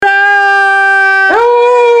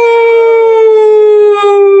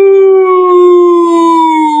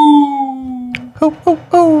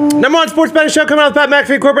#1 sports betting show coming out with Pat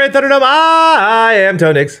McAfee, Incorporated Thunderdome. I am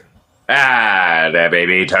Toe Nix. That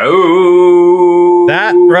baby Toe.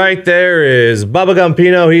 That right there is Bubba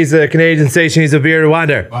Gumpino. He's a Canadian station. He's a bearded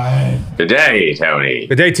wonder. Good day, Tony.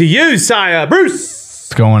 Good day to you, Sire. Bruce.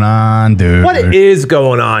 What's going on, dude? What is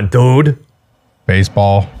going on, dude?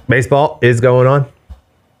 Baseball. Baseball is going on.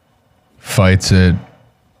 Fights at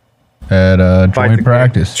joint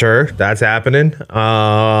practice. Sure, that's happening.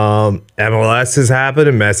 MLS has happened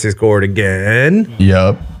and Messi scored again.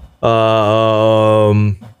 Yep.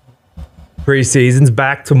 Preseason's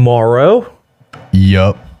back tomorrow.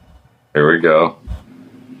 Yep. Here we go.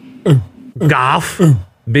 Golf.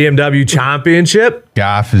 BMW Championship.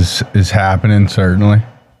 Golf is happening, certainly.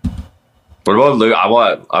 What about Luke? I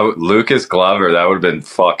want Lucas Glover. That would have been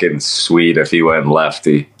fucking sweet if he went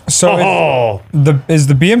lefty. So is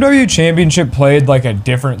the BMW Championship played like a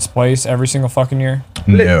different place every single fucking year?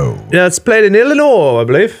 No. Yeah, it's played in Illinois, I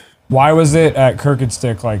believe. Why was it at Crooked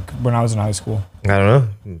Stick like when I was in high school? I don't know.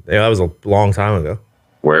 Yeah, that was a long time ago.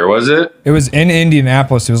 Where was it? It was in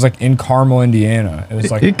Indianapolis. It was like in Carmel, Indiana. It was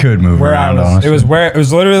like It could move where around, I was. honestly. It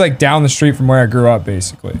was literally like down the street from where I grew up,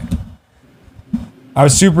 basically. I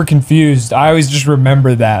was super confused. I always just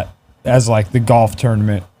remember that as like the golf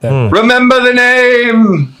tournament. That Remember the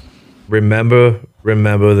name. Remember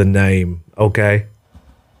the name. Okay.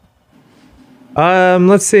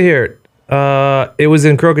 Let's see here. It was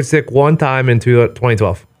in Crooked Stick one time in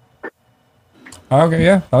 2012. Okay,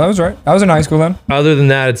 yeah, that was right. I was in high school then. Other than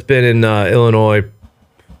that, it's been in Illinois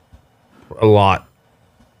a lot.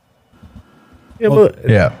 Yeah, but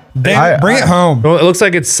Yeah. Bring it home. well, it looks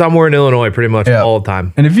like it's somewhere in Illinois pretty much Yeah. all the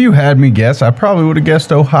time. And if you had me guess, I probably would have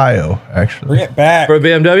guessed Ohio, actually. Bring it back. For a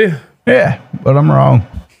BMW? Yeah, but I'm wrong.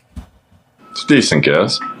 It's a decent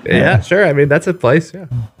guess. Yeah, sure. I mean, that's a place. Yeah.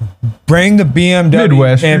 Bring the BMW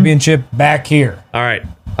Midwestern. Championship back here. All right.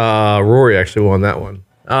 Rory actually won that one.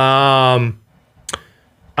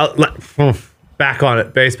 Back on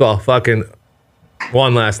it. Baseball fucking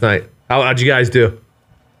won last night. How'd you guys do?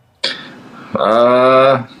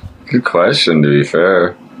 Good question, to be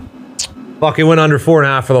fair. Fucking went under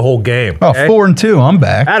 4.5 for the whole game. Oh, Okay? 4-2. I'm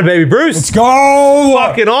back. Atta baby Bruce. Let's go.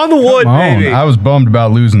 Fucking on the wood, Come on. baby. I was bummed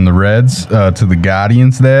about losing the Reds to the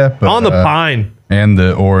Guardians there. But, On the pine. And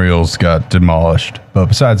the Orioles got demolished. But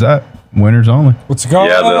besides that, winners only. Let's go.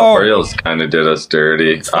 Yeah, the Orioles kind of did us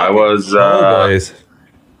dirty. I was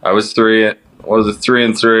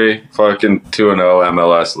 3-3, fucking 2-0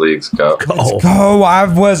 MLS leagues. Go. Go. I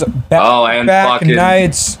was And back fucking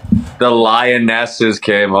nights. the Lionesses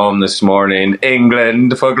came home this morning.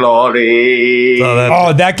 England for glory.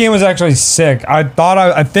 Oh, that game was actually sick. I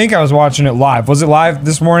think I was watching it live. Was it live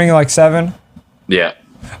this morning at like 7? Yeah.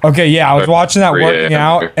 Okay, yeah, I was watching that 3 working a.m.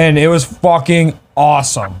 out, and it was fucking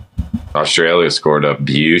awesome. Australia scored a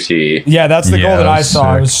beauty. Yeah, that's the Yeah, goal that that I was saw.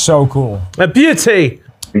 sick. It was so cool. A beauty.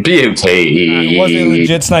 Beauty. It wasn't a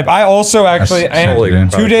legit snipe. I also actually That's am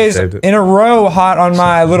totally 2 days saved it. in a row hot on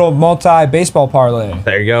my little multi-baseball parlay.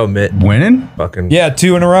 There you go, Mitt. Winning? Fucking Yeah,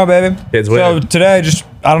 2 in a row, baby. Kids So winning. today, just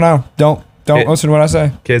I don't know. Don't listen to what I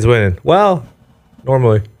say. kids winning. Well,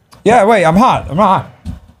 normally. Yeah, wait, I'm hot. I'm hot.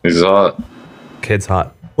 He's hot. Kids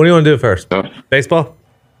hot. What do you want to do first? Yeah. Baseball?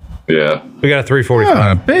 Yeah. We got a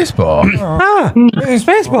 3:45. Baseball. It's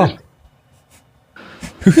baseball.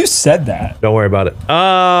 Who said that? Don't worry about it.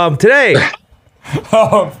 Today,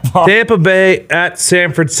 Oh, fuck. Tampa Bay at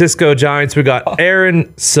San Francisco Giants. We got Aaron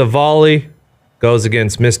Savali goes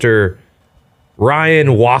against Mr.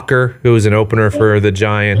 Ryan Walker, who is an opener for the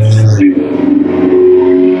Giants.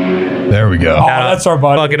 There we go. Oh, that's our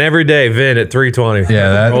buddy. Fucking every day, Vin at 3:20.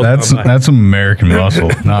 Yeah, that's some American muscle,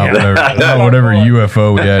 not whatever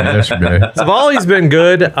UFO we had yesterday. Savali's been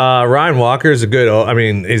good. Ryan Walker's a good. I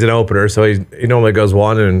mean, he's an opener, so he normally goes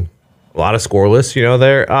one and a lot of scoreless.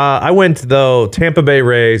 There. I went though Tampa Bay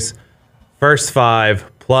Rays first 5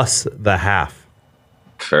 plus the half.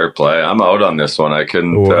 Fair play. I'm out on this one. I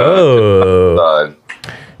couldn't. Whoa.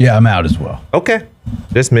 Yeah, I'm out as well. Okay,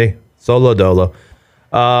 just me solo dolo.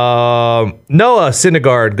 Noah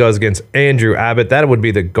Syndergaard goes against Andrew Abbott. That would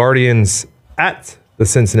be the Guardians at the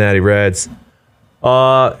Cincinnati Reds.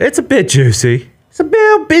 It's a bit juicy. It's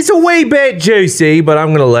a wee bit juicy, but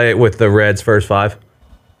I'm gonna lay it with the Reds first 5.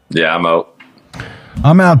 Yeah, I'm out.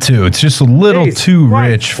 I'm out too. It's just a little Jeez, too right.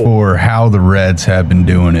 rich for how the Reds have been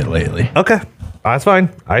doing it lately. Okay, that's fine.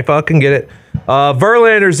 I fucking get it.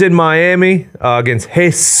 Verlander's in Miami against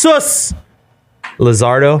Jesus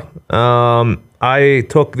Luzardo. I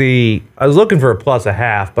was looking for a plus a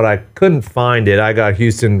half, but I couldn't find it. I got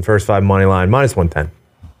Houston first 5 money line minus 110.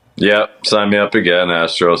 Yep. Sign me up again.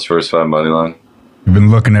 Astros first 5 money line. We've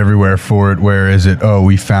been looking everywhere for it. Where is it? Oh,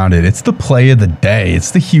 we found it. It's the play of the day.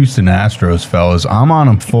 It's the Houston Astros, fellas. I'm on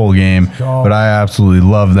them full game, but I absolutely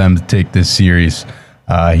love them to take this series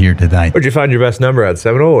here tonight. Where'd you find your best number at,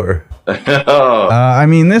 7-0 or? I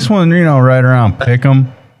mean, this one, right around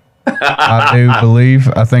Pick'em. I do believe.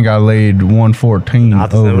 I think I laid 114 over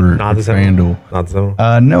FanDuel. Not the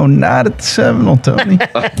 7. No, not at the 7, Tony.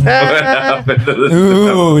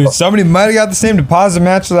 Ooh, somebody might have got the same deposit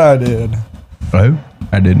match that I did. Oh,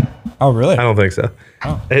 I didn't. Oh, really? I don't think so.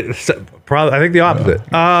 It's probably, I think the opposite.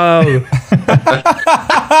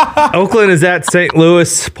 Oakland is at St.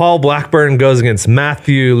 Louis. Paul Blackburn goes against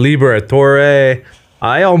Matthew Liberatore.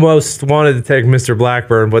 I almost wanted to take Mr.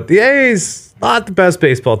 Blackburn, but the A's not the best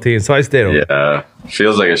baseball team, so I stayed away. Yeah,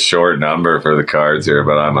 feels like a short number for the Cards here,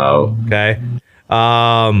 but I'm out. Okay.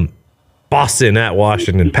 Boston at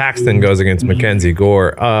Washington. Paxton goes against Mackenzie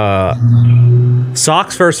Gore.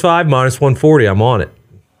 Sox first 5 minus 140. I'm on it.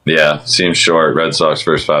 Yeah, seems short. Red Sox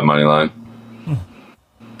first 5 money line.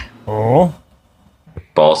 Oh.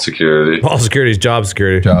 Ball security. Ball security is job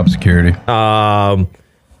security. Job security.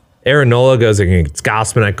 Aaron Nola goes against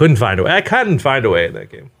Gausman. I couldn't find a way. I couldn't find a way in that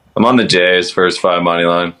game. I'm on the Jays first 5 money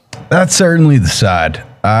line. That's certainly the side.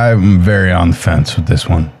 I'm very on the fence with this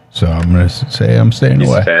one. So I'm going to say I'm staying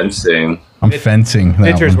away. Fencing. I'm fencing.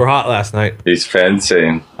 Pitchers were hot last night. He's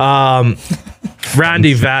fencing.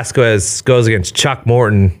 Randy Vasquez goes against Chuck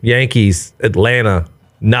Morton. Yankees, Atlanta,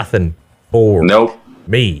 nothing for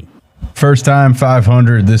me. First time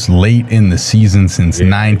 500 this late in the season since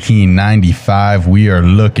 1995. We are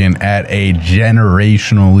looking at a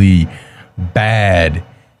generationally bad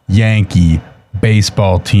Yankee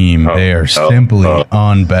baseball team. They are simply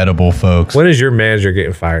unbettable, folks. When is your manager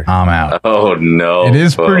getting fired? I'm out. Oh, no. It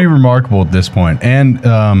is pretty remarkable at this point. And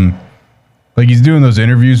like he's doing those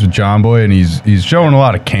interviews with John Boy, and he's showing a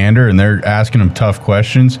lot of candor, and they're asking him tough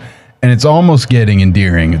questions, and it's almost getting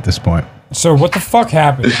endearing at this point. So what the fuck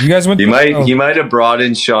happened? You guys went. He might have brought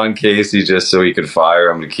in Sean Casey just so he could fire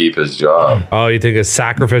him to keep his job. Oh, you think a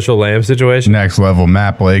sacrificial lamb situation? Next level.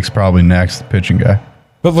 Matt Blake's probably next, the pitching guy.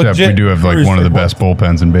 But Except we do have like one of the best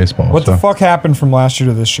bullpens in baseball. What the fuck happened from last year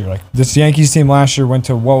to this year? Like this Yankees team last year went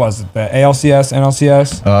to, what was it? The ALCS,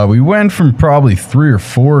 NLCS? We went from probably 3 or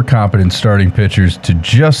 4 competent starting pitchers to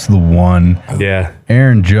just the one. Yeah.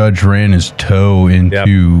 Aaron Judge ran his toe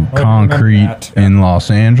into concrete in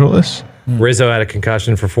Los Angeles. Rizzo had a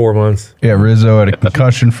concussion for 4 months. Yeah, Rizzo had a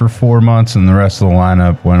concussion for 4 months, and the rest of the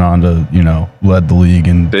lineup went on to, led the league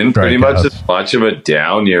and been pretty much as much of a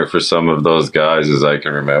down year for some of those guys as I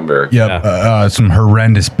can remember. Yep, some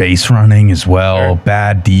horrendous base running as well,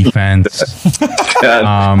 bad defense.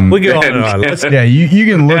 We go on and on. Yeah, you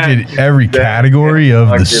can look at every category of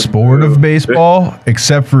the sport of baseball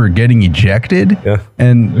except for getting ejected. Yeah,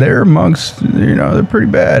 and they're amongst, they're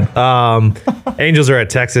pretty bad. Angels are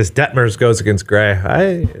at Texas. Detmers goes against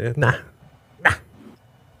Gray. Nah.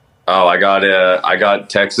 Oh, I got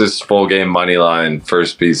Texas full game money line,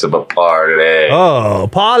 first piece of a parlay. Oh,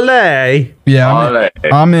 parlay. Yeah,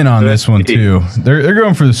 I'm in on this one too. They're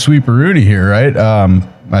going for the sweeperoonie here, right?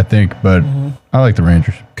 I think, but I like the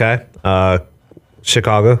Rangers. Okay.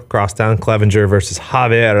 Chicago, crosstown, Clevenger versus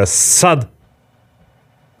Javier Assad.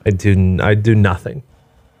 I do nothing.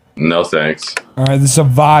 No thanks. All right, this is a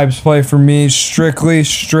vibes play for me. Strictly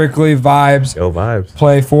vibes. Go vibes.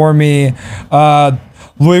 Play for me.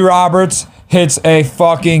 Louis Roberts hits a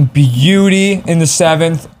fucking beauty in the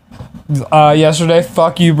 7th yesterday.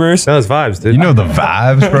 Fuck you, Bruce. That was vibes, dude. You know the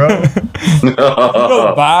vibes, bro. You know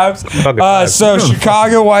the vibes. So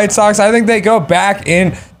Chicago White Sox, I think they go back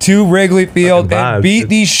in to Wrigley Field and beat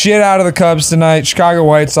the shit out of the Cubs tonight. Chicago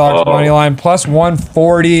White Sox money line plus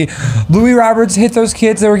 140. Louis Roberts hit those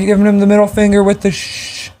kids that were giving him the middle finger with the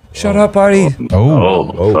shut up, buddy.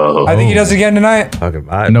 I think he does it again tonight. Fucking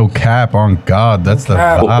vibe. No cap on God. That's the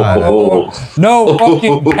vibe. No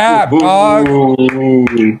fucking cap, dog.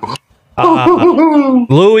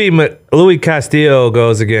 Louis Castillo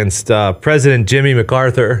goes against President Jimmy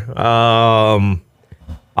MacArthur.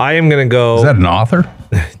 I am going to go... Is that an author?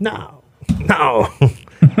 No.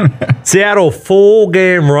 Seattle full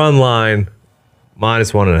game run line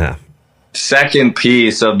minus 1.5. Second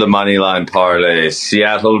piece of the money line parlay.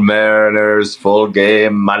 Seattle Mariners full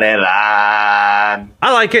game money line.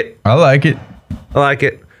 I like it.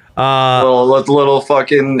 Little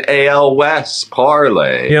fucking AL West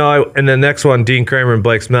parlay. And the next one, Dean Kramer and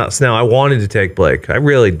Blake Snell. I wanted to take Blake. I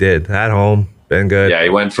really did. At home. Been good. Yeah, he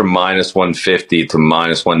went from minus 150 to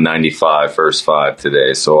minus 195 first 5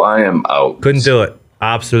 today. So I am out. Couldn't do it.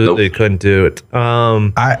 Absolutely couldn't do it.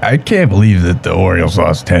 I can't believe that the Orioles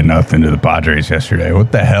lost 10-0 to the Padres yesterday.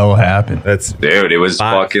 What the hell happened? Dude, it was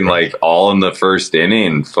fucking like all in the first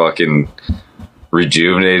inning. Fucking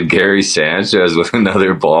rejuvenated Gary Sanchez with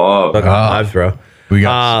another bomb. Lives, bro. We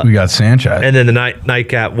got Sanchez. And then the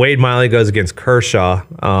nightcap, Wade Miley goes against Kershaw.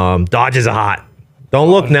 Dodgers are hot. Don't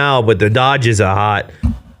look now, but the Dodgers are hot.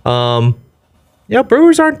 Yeah,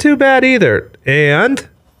 Brewers aren't too bad either. And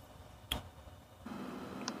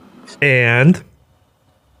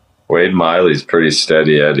Wade Miley's pretty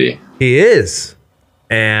steady Eddie. he is.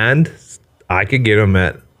 And I could get him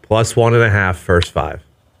at plus 1.5 first 5.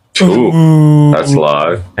 Ooh, that's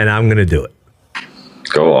live. And I'm going to do it.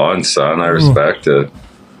 Go on, son. I respect it.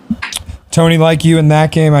 Tony, like you in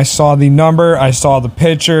that game, I saw the number, I saw the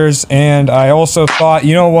pitchers, and I also thought,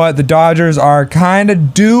 you know what, the Dodgers are kind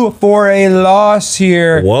of due for a loss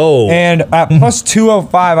here. Whoa. And at plus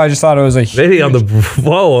 205, I just thought it was a huge... Maybe on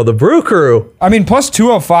the Brew Crew. I mean, plus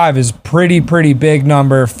 205 is pretty big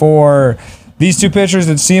number for these two pitchers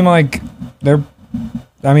that seem like they're...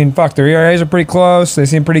 I mean, fuck, their ERAs are pretty close. They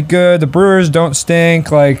seem pretty good. The Brewers don't stink.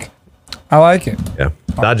 Like, I like it. Yeah.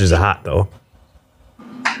 Dodgers are hot, though.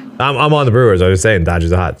 I'm on the Brewers. I was saying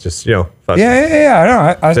Dodgers are hot. Just, fuck. Yeah. I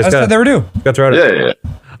know. I said they were due. Got to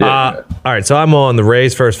Yeah. All right, so I'm on the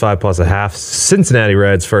Rays first 5 plus a half, Cincinnati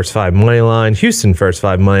Reds first 5 money line, Houston first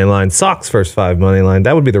 5 money line, Sox first 5 money line.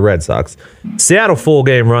 That would be the Red Sox. Seattle full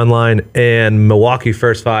game run line, and Milwaukee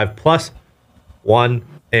first 5 plus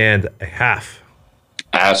 1.5.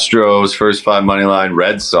 Astros first 5 money line,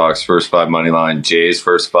 Red Sox first 5 money line, Jays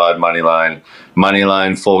first 5 money line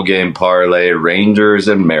full game parlay, Rangers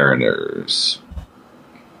and Mariners.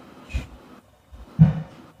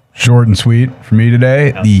 Short and sweet for me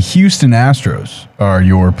today. The Houston Astros are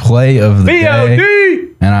your play of the day.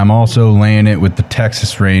 And I'm also laying it with the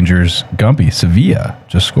Texas Rangers. Gumpy, Sevilla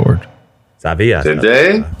just scored. Sevilla. Did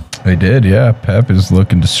they? They did, yeah. Pep is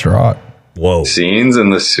looking distraught. Whoa. Scenes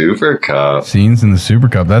in the Super Cup. Scenes in the Super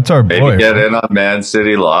Cup. That's our boy. Maybe get in on Man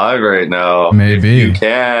City Live right now. Maybe. If you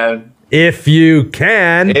can. If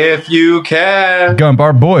you can. Gump,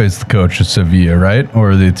 our boy is the coach of Sevilla, right?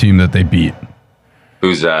 Or the team that they beat?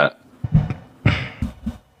 Who's that?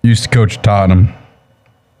 Used to coach Tottenham.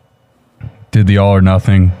 Did the all or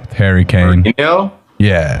nothing with Harry Kane. Mourinho?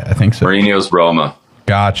 Yeah, I think so. Mourinho's Roma.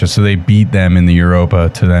 Gotcha. So they beat them in the Europa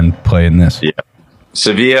to then play in this. Yeah.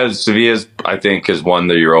 Sevilla's, I think, has won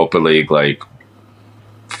the Europa League like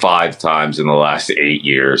 5 times in the last 8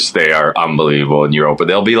 years. They are unbelievable in Europa.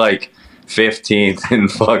 They'll be like 15th in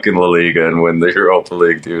fucking La Liga and win the Europa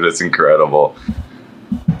League, dude. It's incredible.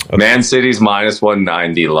 Okay. Man City's minus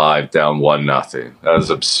 190 live, down 1-0. That is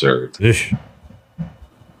absurd. Ish.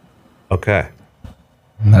 Okay.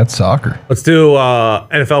 That's soccer. Let's do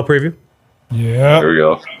NFL preview. Yeah. There we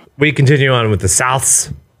go. We continue on with the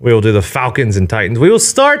Souths. We will do the Falcons and Titans. We will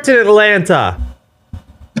start in Atlanta.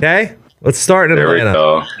 Okay? Let's start in Atlanta. There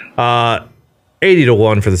we go.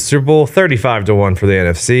 80-1 for the Super Bowl, 35-1 for the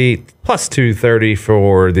NFC, plus 230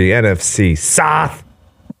 for the NFC South.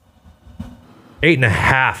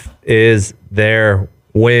 8.5 is their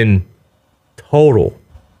win total.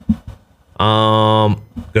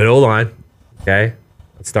 Good old line. Okay,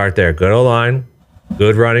 let's start there. Good old line,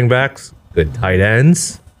 good running backs, good tight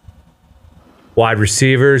ends, wide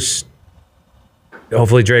receivers.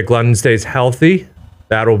 Hopefully Drake London stays healthy.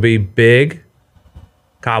 That'll be big.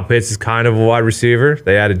 Kyle Pitts is kind of a wide receiver.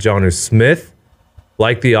 They added Jonnu Smith.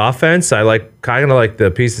 Like the offense. I kind of like the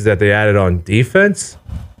pieces that they added on defense.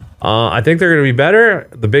 I think they're going to be better.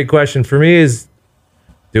 The big question for me is,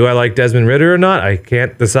 do I like Desmond Ridder or not? I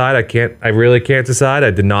can't decide. I really can't decide.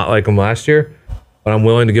 I did not like him last year, but I'm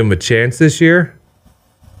willing to give him a chance this year.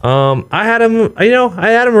 I had him around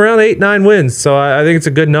 8-9 wins, so I think it's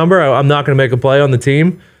a good number. I'm not going to make a play on the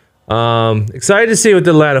team. Excited to see what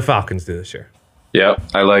the Atlanta Falcons do this year. Yeah,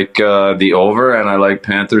 I like the over, and I like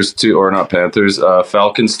Falcons to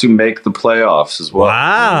make the playoffs as well.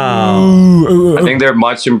 Wow. I think they're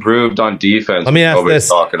much improved on defense. Let me ask Nobody's this.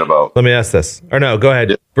 talking about. Let me ask this. Or no, go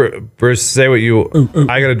ahead. Yeah. Bruce, say what you...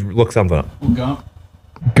 I got to look something up.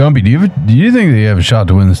 Gumpy, do you think they have a shot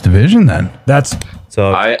to win this division then?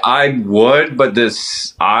 So I would, but the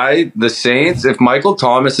Saints, if Michael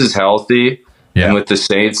Thomas is healthy... Yeah. And with the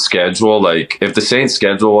Saints schedule, like if the Saints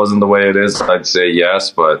schedule wasn't the way it is, I'd say yes.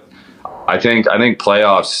 But I think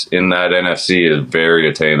playoffs in that NFC is very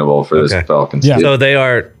attainable for this Falcons. Yeah. So they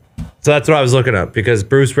are. So that's what I was looking up, because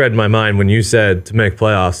Bruce read my mind when you said to make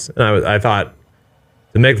playoffs, and I thought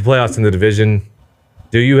to make the playoffs in the division,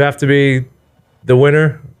 do you have to be the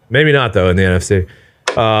winner? Maybe not though in the NFC.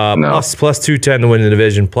 No. Plus 210 to win the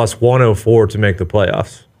division, plus 104 to make the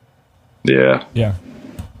playoffs. Yeah. Yeah.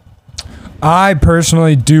 I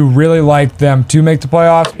personally do really like them to make the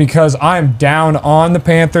playoffs because I'm down on the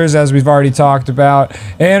Panthers, as we've already talked about,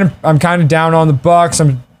 and I'm kind of down on the Bucks.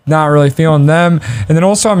 I'm not really feeling them, and then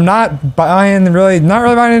also I'm not really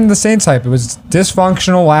buying into the Saints hype. It was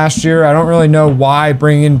dysfunctional last year. I don't really know why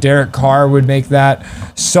bringing in Derek Carr would make that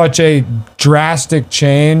such a drastic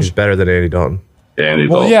change. He's better than Andy Dalton. Andy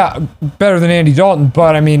Well, Dalton. yeah, better than Andy Dalton,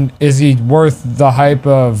 but I mean, is he worth the hype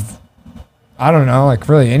of? I don't know, like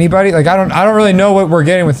really anybody. Like I don't really know what we're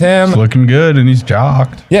getting with him. He's looking good and he's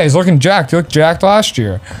jocked. Yeah, he's looking jacked. He looked jacked last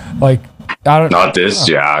year. Like I don't. Not this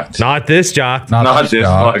jacked. Not this jock. Not this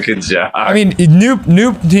fucking jacked. I mean,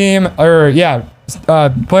 new team or yeah,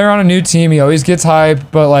 player on a new team. He always gets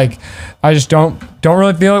hyped, but like I just don't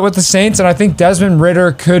really feel it with the Saints. And I think Desmond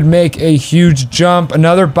Ridder could make a huge jump.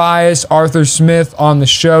 Another bias, Arthur Smith on the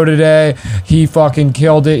show today. He fucking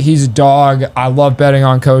killed it. He's a dog. I love betting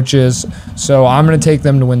on coaches, so I'm gonna take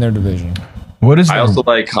them to win their division. What is I also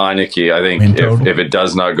like Heineke. I think if it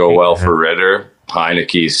does not go well for Ritter,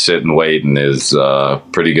 Heineke sitting waiting is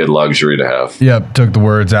pretty good luxury to have. Yep, took the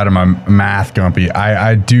words out of my mouth, Gumpy.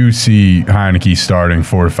 I do see Heineke starting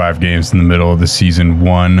 4 to 5 games in the middle of the season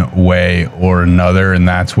one way or another, and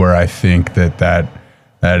that's where I think that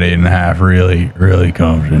 8.5 really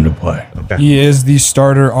comes into play. Okay. He is the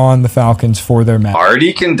starter on the Falcons for their match.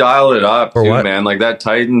 Artie can dial it up For too, what? man. Like that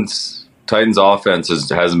Titans offense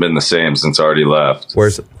hasn't been the same since Artie left.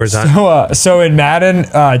 Where's that? So in Madden,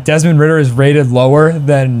 Desmond Ridder is rated lower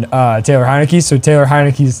than Taylor Heineke, so Taylor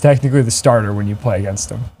Heineke is technically the starter when you play against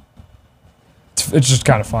him. It's just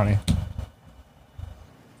kind of funny.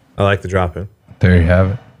 I like the drop in. There you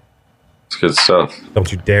have it. It's good stuff. Don't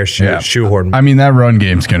you dare shoehorn. I mean, that run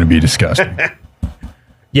game's going to be disgusting.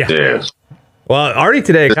 Yeah. Yeah. Well, Artie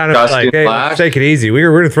today kind of Disgusting like, hey, flash. take it easy.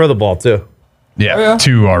 We're going to throw the ball too, Yeah, yeah.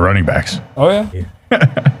 to our running backs. Oh yeah.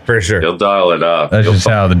 for sure. He'll dial it up. That's He'll just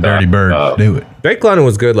how the fucking dirty dial it birds up. do it. Drake London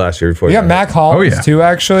was good last year before. We he got got Mac Hollins yeah. too.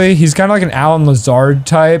 Actually, he's kind of like an Alan Lazard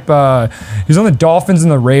type. He's on the Dolphins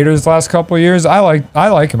and the Raiders the last couple of years. I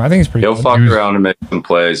like him. I think he's pretty. He'll good. fuck around and make some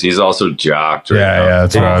plays. He's also jocked right Yeah, now.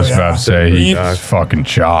 that's what I was about to say. He's Yeah. fucking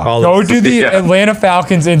chopped. Go to the Yeah. Atlanta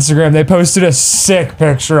Falcons Instagram. They posted a sick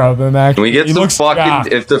picture of him. Actually, Can we get He some looks fucking? jacked.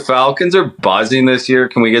 If the Falcons are buzzing this year,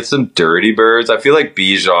 can we get some dirty birds? I feel like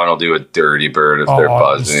Bijan will do a dirty bird if they're Oh,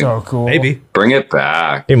 buzzing. so cool. Maybe Bring it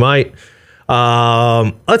back. he might.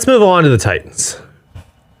 Let's move on to the Titans.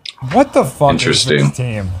 What the fuck Interesting. is this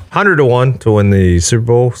team? 100-1 to win the Super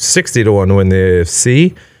Bowl, 60-1 to win the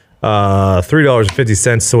AFC,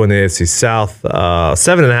 $3.50 to win the AFC South,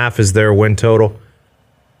 7.5 is their win total.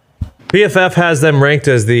 PFF has them ranked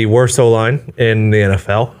as the worst O-line in the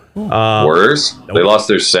NFL. Worse? They lost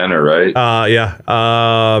their center, right?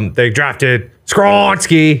 They drafted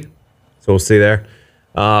Skronsky, so we'll see there.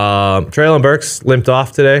 Traylon Burks limped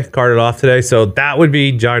off today, carted off today, so that would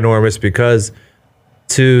be ginormous because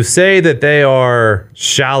to say that they are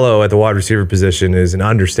shallow at the wide receiver position is an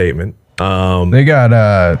understatement. They got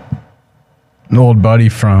an old buddy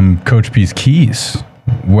from Coach P's Keys,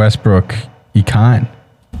 Westbrook Ikine.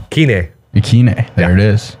 Ikine. There it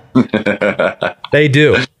is. They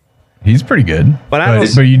do. He's pretty good. But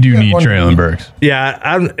But you do need Traylon Burks.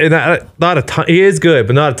 Yeah, not a ton. He is good,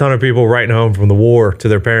 but not a ton of people writing home from the war to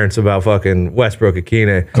their parents about fucking Westbrook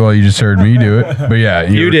Ikine. Well, you just heard me do it. But yeah,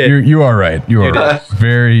 You did. You are right. You are right.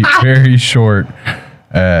 Very, very short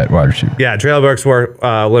at wide receiver. Yeah, Traylon Burks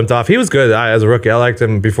limped off. He was good as a rookie. I liked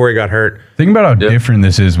him before he got hurt. Think about how different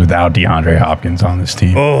this is without DeAndre Hopkins on this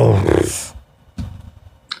team. Oh,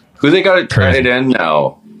 Who they got at Crazy. tight end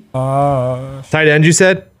now? tight end, you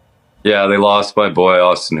said? Yeah, they lost my boy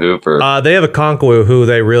Austin Hooper. They have a Conquo who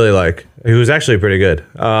they really like, who's actually pretty good.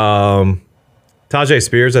 Tajay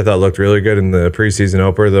Spears, I thought looked really good in the preseason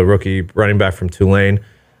opener, the rookie running back from Tulane.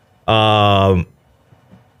 But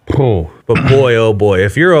boy, oh boy,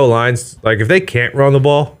 if your O-lines, like if they can't run the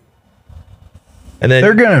ball, and then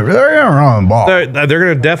They're gonna run the ball. they're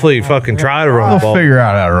gonna definitely fucking try to run the They'll ball. figure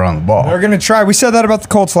out how to run the ball. They're gonna try. We said that about the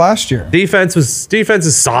Colts last year. Defense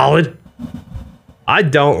is solid. I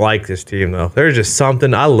don't like this team though. There's just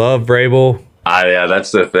something. I love Vrabel. Yeah,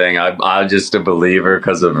 that's the thing. I'm just a believer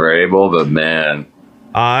because of Vrabel, but man,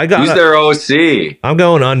 who's their OC? I'm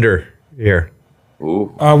going under here.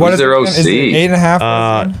 Ooh, What who's is their it? OC? Is it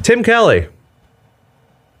 8.5? Tim Kelly.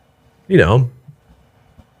 You know him.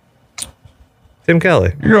 Tim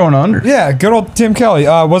Kelly. You're going under. Yeah, good old Tim Kelly.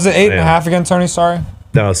 Was it 8.5 again, Tony? Sorry.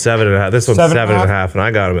 No, 7.5. This one's 7.5? 7.5, and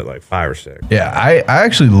I got him at like 5 or 6. Yeah, I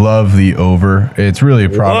actually love the over. It's really a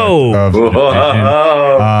product of the division.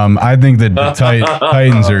 I think that the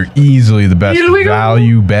Titans are easily the best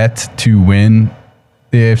value bet to win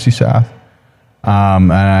the AFC South.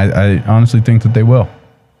 And I honestly think that they will.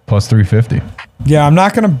 Plus 350. Yeah, I'm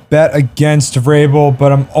not going to bet against Vrabel,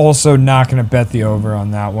 but I'm also not going to bet the over on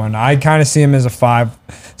that one. I kind of see him as a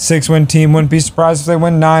 5-6 win team. Wouldn't be surprised if they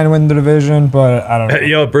win 9, win the division, but I don't know.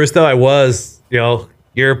 Yo, Bruce, though, I was,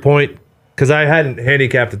 your point, because I hadn't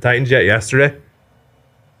handicapped the Titans yet yesterday.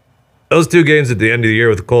 Those 2 games at the end of the year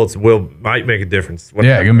with the Colts might make a difference.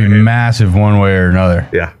 Yeah, going to be massive one way or another.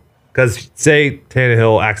 Yeah, because say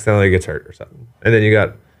Tannehill accidentally gets hurt or something, and then you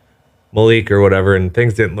got Malik or whatever, and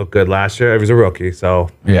things didn't look good last year. He was a rookie, so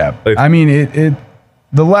yeah. I mean, the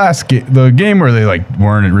game where they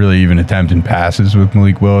weren't really even attempting passes with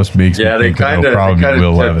Malik Willis makes me think that they'll probably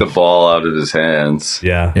took the ball out of his hands.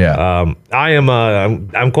 Yeah, yeah.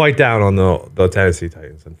 I'm quite down on the Tennessee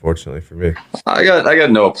Titans, unfortunately for me. I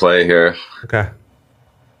got no play here. Okay,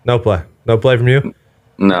 no play from you.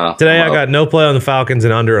 No. Today I got no play on the Falcons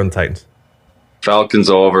and under on the Titans. Falcons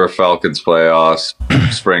over, Falcons playoffs,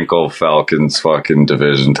 sprinkle Falcons fucking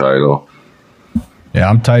division title. Yeah,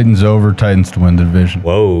 I'm Titans over, Titans to win the division.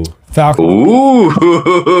 Whoa. Falcons. Ooh.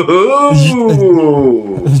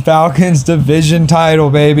 Falcons division title,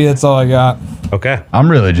 baby. That's all I got. Okay. I'm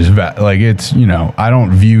really just it's, I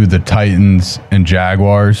don't view the Titans and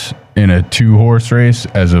Jaguars in a 2-horse race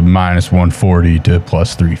as a minus 140 to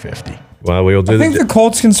plus 350. Well, we will do. I think the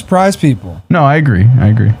Colts can surprise people. No, I agree.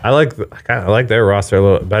 I like their roster a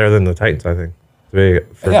little better than the Titans. I think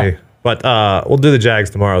for me. But we'll do the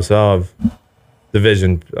Jags tomorrow, so I'll have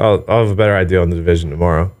division. I'll have a better idea on the division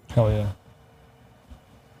tomorrow. Hell yeah!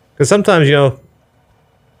 Because sometimes you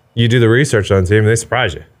do the research on the team and they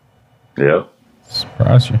surprise you. Yep.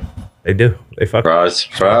 Surprise you. They do. They surprise.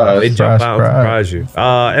 They jump out and surprise you.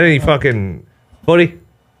 Any fucking footy?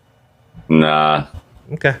 Nah.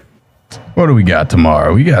 Okay. What do we got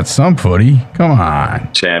tomorrow? We got some footy. Come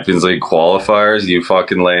on. Champions League qualifiers. You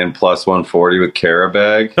fucking laying plus 140 with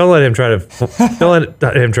Carabag. Don't let him try to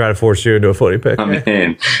force you into a footy pick. I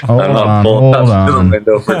mean, hold I'm not pulling up to the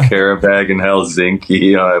window for Carabag and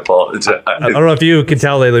Helsinki. I apologize. I don't know if you can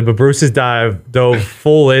tell lately, but Bruce has dove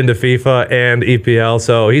full into FIFA and EPL,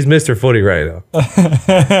 so he's Mr. Footy right now.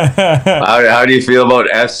 How do you feel about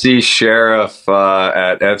FC Sheriff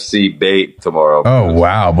at FC Bait tomorrow? Oh,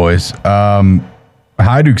 wow, boys.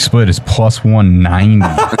 Hajduk split is plus 190.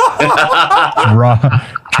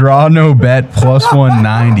 draw no bet plus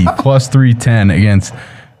 190, plus 310 against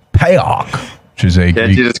Paok, which is a.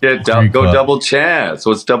 Can't you just get go double chance?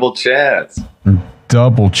 What's double chance?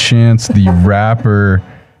 Double chance. The wrapper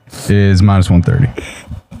is minus 130.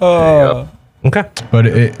 Okay. But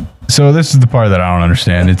so this is the part that I don't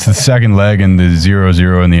understand. It's the second leg and the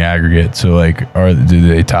 0-0 in the aggregate. So do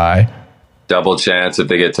they tie? Double chance if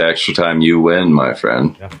they get to extra time, you win, my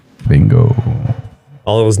friend. Yeah. Bingo.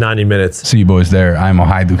 All those 90 minutes. See you boys there. I'm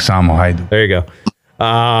Hajduk, Samo Hajduk. There you go.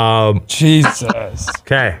 Jesus.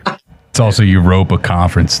 Okay. It's also Europa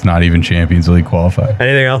Conference, not even Champions League qualified.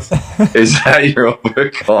 Anything else? Is that Europa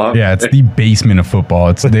Conference? Yeah, it's the basement of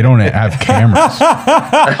football. They don't have cameras.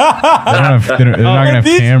 They're not gonna have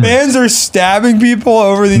these cameras. fans are stabbing people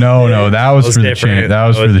over these. No, that was for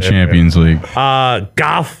the Champions League.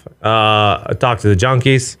 Golf. I talked to the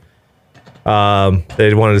junkies.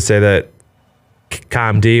 They wanted to say that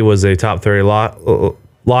ComD was a top 30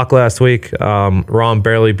 lock last week. Ron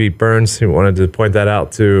barely beat Burns. He wanted to point that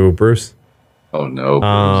out to Bruce. Oh,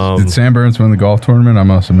 no. Did Sam Burns win the golf tournament? I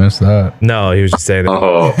must have missed that. No, he was just saying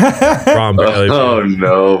that. Ron barely beat Oh,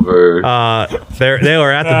 no, Bird. They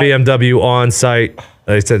were at the BMW on site.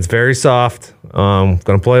 They said it's very soft. Going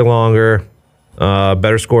to play longer.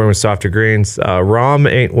 Better scoring with softer greens. Rom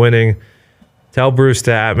ain't winning. Tell Bruce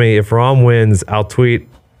to at me. If Rom wins, I'll tweet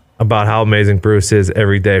about how amazing Bruce is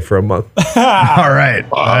every day for a month. All right.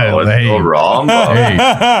 What's so wrong? Hey,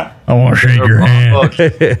 I want to shake your hand. I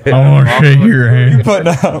want to shake your hand.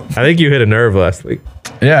 I think you hit a nerve last week.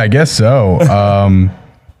 Yeah, I guess so.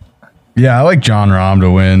 Yeah, I like John Rahm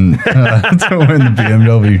to win the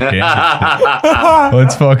BMW championship.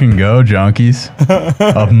 Let's fucking go, junkies.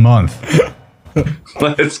 A month.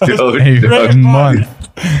 Let's go. A month.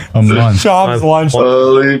 Chom's lunch.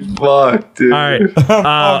 Holy fuck, dude. All right.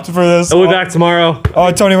 Pumped for this. We'll be back tomorrow.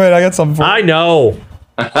 Oh, Tony, wait, I got something for you. I know.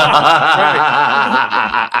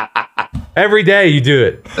 Every day you do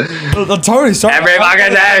it. Tony, sorry. Every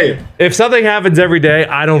fucking day. If something happens every day,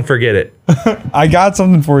 I don't forget it. I got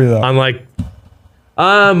something for you, though. I'm like,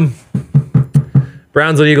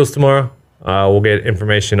 Browns and Eagles tomorrow. We'll get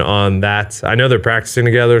information on that. I know they're practicing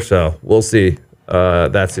together, so we'll see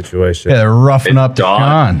that situation. Yeah, they're roughing up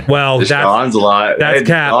Dahn. Deshaun. Well, Deshaun's live. That's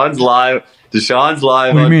cap. Deshaun's live. Deshaun's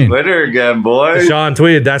live What do on you mean? Twitter again, boy. Sean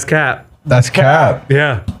tweeted, that's cap. That's cap.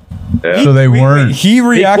 Yeah. So they weren't. He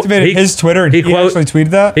reactivated his Twitter and he actually tweeted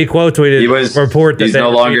that. He quote tweeted a report that he's they no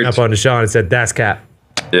were longer beating up on Deshaun and said, that's cap.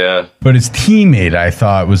 Yeah. But his teammate, I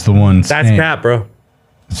thought, was the one That's saying. cap, bro.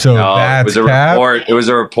 So No, that's it was a cap. report. It was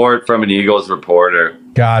a report from an Eagles reporter.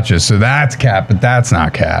 Gotcha. So that's cap, but that's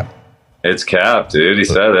not cap. It's cap, dude. He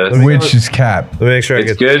said it. Which is cap? Let me make sure I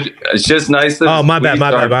It's get good. It's just nice that. Oh, my bad, tweets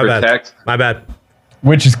my bad, aren't my bad. protect- My bad.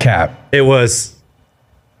 Which is cap? It was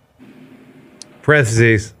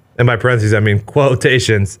parentheses, and by parentheses I mean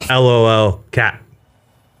quotations, LOL cap.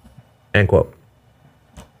 End quote.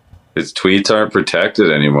 His tweets aren't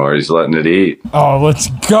protected anymore. He's letting it eat. Oh, let's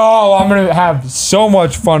go. I'm going to have so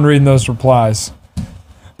much fun reading those replies.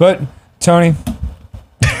 But, Tony,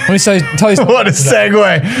 let me tell you something. What a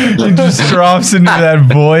segue! He just drops into that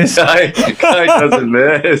voice. Guy doesn't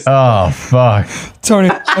miss. Oh fuck! Tony,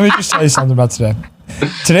 let me just tell you something about today.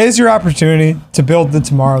 Today's your opportunity to build the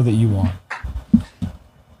tomorrow that you want.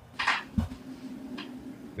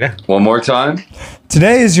 Yeah. One more time.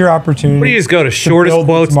 Today is your opportunity. What do you just go to to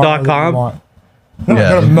build the tomorrow that you shortestquotes.com? want. No, Yeah.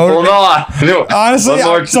 go to Hold on. No, Honestly, one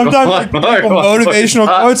more- sometimes one I Google more- motivational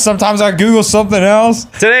quotes. Sometimes I Google something else.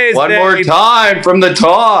 Today's One day. more time from the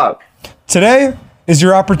top. Today is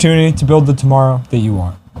your opportunity to build the tomorrow that you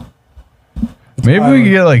want. Maybe we could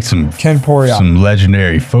get like Ken Poriak. some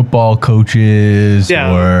legendary football coaches,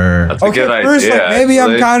 Yeah. or That's a good first, idea. like, maybe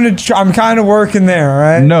actually. I'm kind of working there. All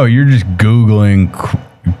right. no, you're just googling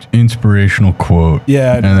inspirational quote,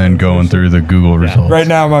 Yeah. and then going through the Google results. Right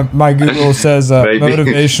now, my Google says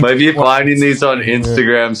motivation. Maybe you're finding these on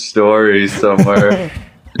Instagram stories somewhere.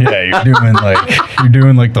 Yeah, you're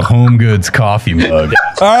doing like the Home Goods coffee mug.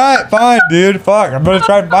 All right, fine, dude. Fuck, I'm gonna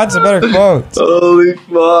try to find some better quotes. Holy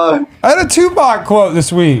fuck. I had a Tupac quote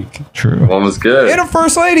this week True. One was good. and a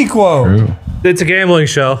First Lady quote. True. It's a gambling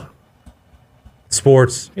show.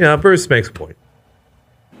 Sports. You know, Bruce makes a point.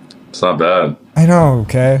 It's not bad. I know.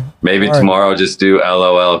 Okay. Maybe All right. tomorrow just do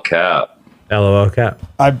LOL cap. LOL cap.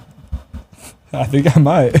 I think I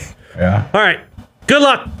might. Yeah. All right. Good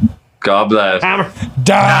luck. God bless. Hammer.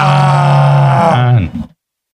 Dahn. Done.